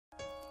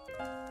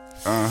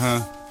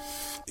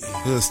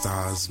Hood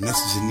Stars,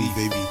 messaging me,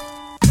 baby.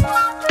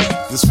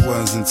 This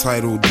one's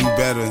entitled Do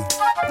Better.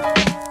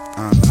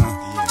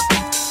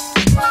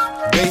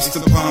 Based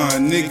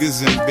upon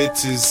niggas and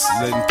bitches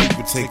letting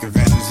people take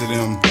advantage of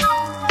them.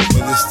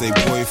 Whether it's their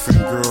boyfriend,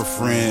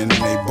 girlfriend,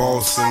 and they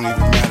boss, it don't even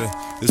matter.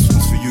 This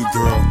one's for you,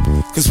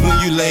 girl. Cause when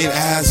you laid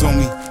eyes on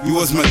me, you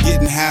was my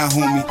getting high,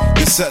 homie.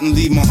 Then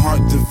suddenly my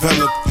heart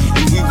developed,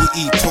 and we would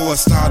eat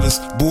tostadas.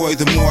 Boy,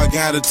 the more I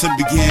got her to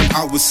begin,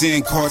 I was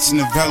seeing carts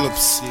and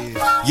envelopes.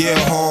 Yeah,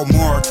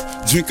 Hallmark,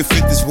 drink a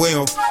fifth as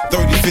well.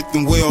 35th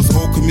and Wells,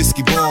 Old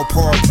Comiskey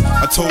Ballpark.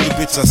 I told the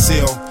bitch I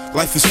sell.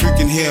 Life is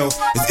freaking hell.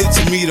 It's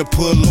it to me to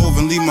pull over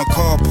and leave my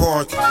car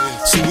parked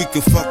so we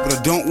can fuck, but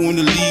I don't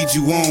wanna lead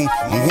you on.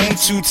 And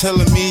won't you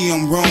telling me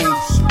I'm wrong?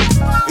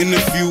 In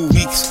a few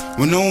weeks,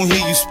 when I don't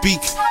hear you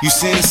speak, you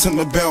saying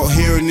something about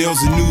hair and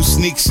nails and new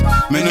sneaks.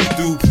 Man, I'm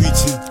through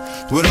preaching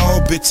with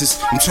all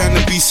bitches. I'm trying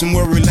to be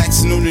somewhere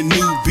relaxing on the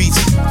new beach.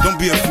 Don't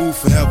be a fool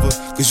forever,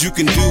 cause you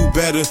can do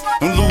better.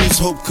 Don't lose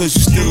hope cause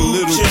you still a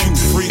little too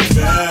freak.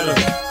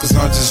 Cause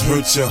I just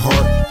hurt your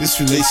heart. This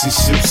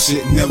relationship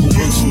shit never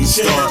works from the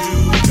start.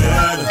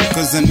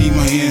 Cause I need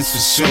my hands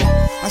for sure.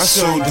 I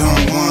showed Don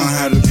Juan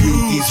how to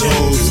beat these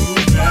hoes.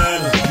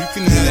 You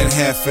can have that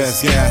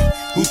half-ass guy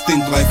who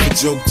think life a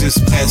joke,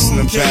 just passing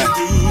them back.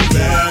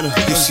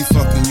 If she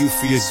fucking you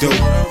for your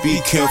dope, be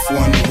careful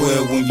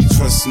underwear when you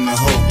trust in the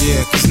hoe.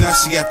 Yeah, cause now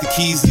she got the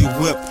keys to your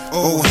whip.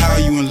 Oh, how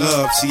you in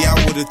love? She out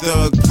with a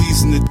thug,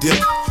 pleasing the dip.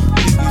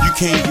 You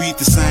can't read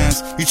the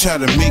signs, you try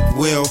to make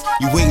well.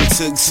 You waiting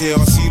to exhale,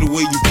 I see the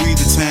way you breathe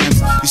at times.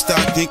 You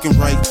start thinking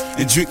right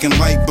and drinking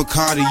light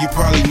Bacardi. You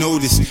probably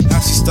noticed how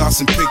she starts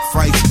and pick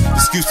fights.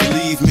 Excuse to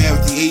leave mad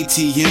with the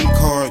ATM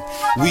card.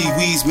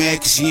 Wee's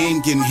mad cause she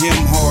ain't getting him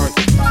hard.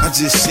 I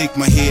just shake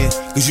my head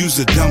cause you's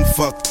a dumb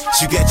fuck.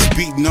 She got you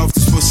beaten off,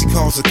 that's what she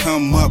calls a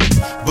come up.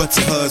 But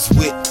to her it's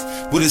wit,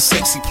 with a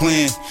sexy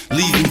plan,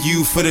 leaving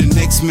you for the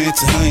next man.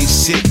 To her ain't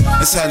shit,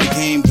 that's how the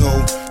game go.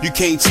 You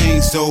can't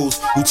change those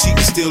who cheat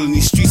and steal in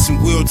these streets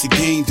and will to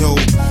gain dough.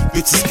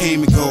 Bitches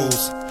came and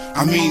goes,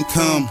 I mean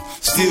come.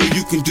 Still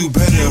you can do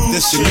better if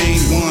that's your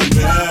main one.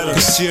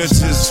 Cause she'll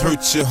just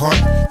hurt your heart.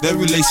 That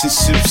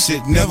relationship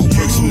shit never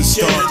works from the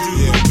start.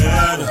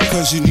 Yeah.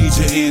 Cause you need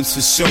your hands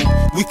to show.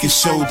 We can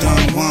show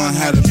Don Juan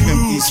how to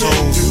pimp these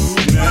hoes.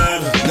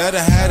 Let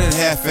her have that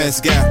half-ass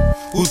guy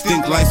who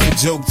think life's a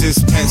joke,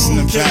 just passing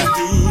them back.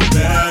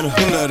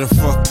 Don't let her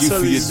fuck you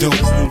for your dope.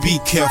 Be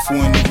careful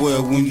in the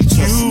world when you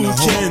trust in the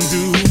hoe. You can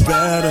do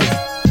better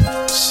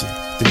shit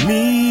than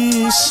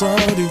me,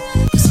 shorty,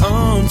 cause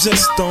I'm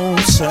just on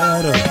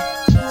chatter.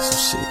 So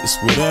shit, it's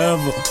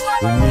whatever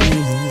with me.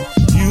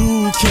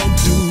 You can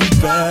do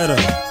better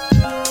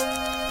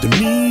than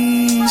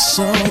me,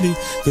 shorty,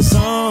 cause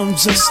I'm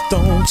just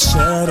on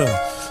chatter.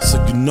 So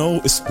you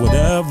know it's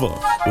whatever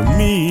with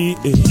me.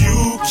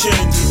 You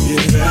can do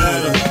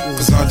better.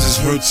 Cause I just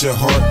hurt your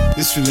heart.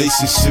 This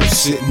relationship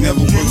shit never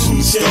works from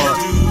the start.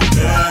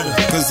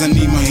 Cause I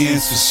need my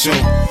hands for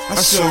sure. I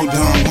showed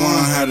Don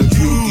Juan how to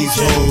beat these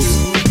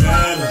hoes.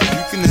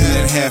 You can have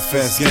that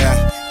half-ass guy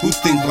who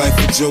think life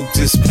a joke,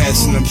 just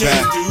passing them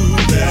back.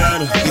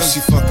 If she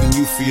fucking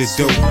you for your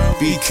dope,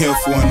 be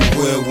careful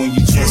underwear when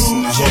you trust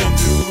in the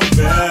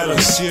hoe.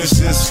 Cause she'll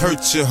just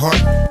hurt your heart.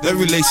 That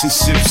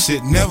relationship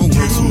shit never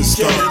works from the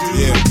start.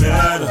 Yeah,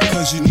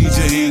 cause you need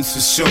your hands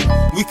for sure.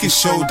 We can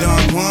show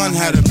Don Juan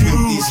how to pimp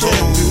these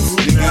hoes.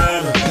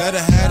 Let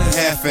her have that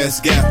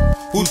half-ass guy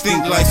who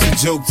think life's a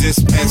joke,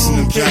 just passing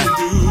them back.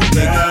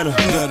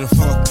 Let her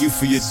fuck you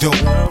for your dope.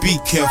 Be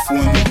careful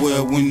in the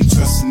world when you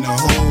trust in the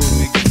hoe,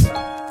 nigga.